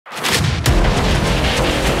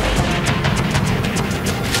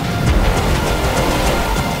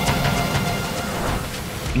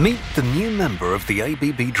Meet the new member of the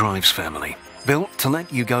ABB drives family, built to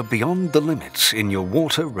let you go beyond the limits in your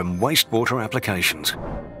water and wastewater applications.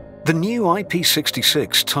 The new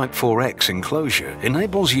IP66 Type 4X enclosure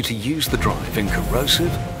enables you to use the drive in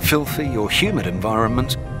corrosive, filthy or humid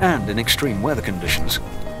environments and in extreme weather conditions.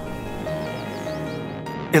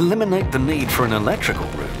 Eliminate the need for an electrical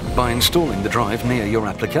room by installing the drive near your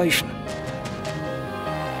application.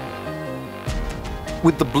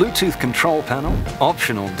 With the Bluetooth control panel,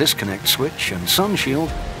 optional disconnect switch and sun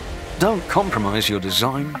shield, don't compromise your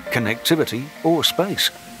design, connectivity or space.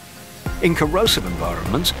 In corrosive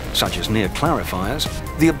environments, such as near clarifiers,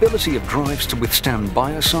 the ability of drives to withstand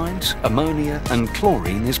biocides, ammonia and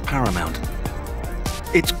chlorine is paramount.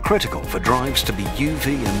 It's critical for drives to be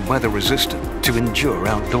UV and weather resistant to endure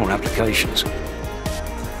outdoor applications.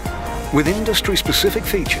 With industry-specific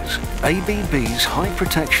features, ABB's high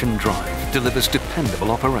protection drive delivers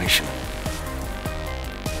dependable operation.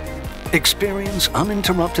 Experience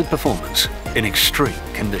uninterrupted performance in extreme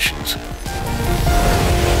conditions.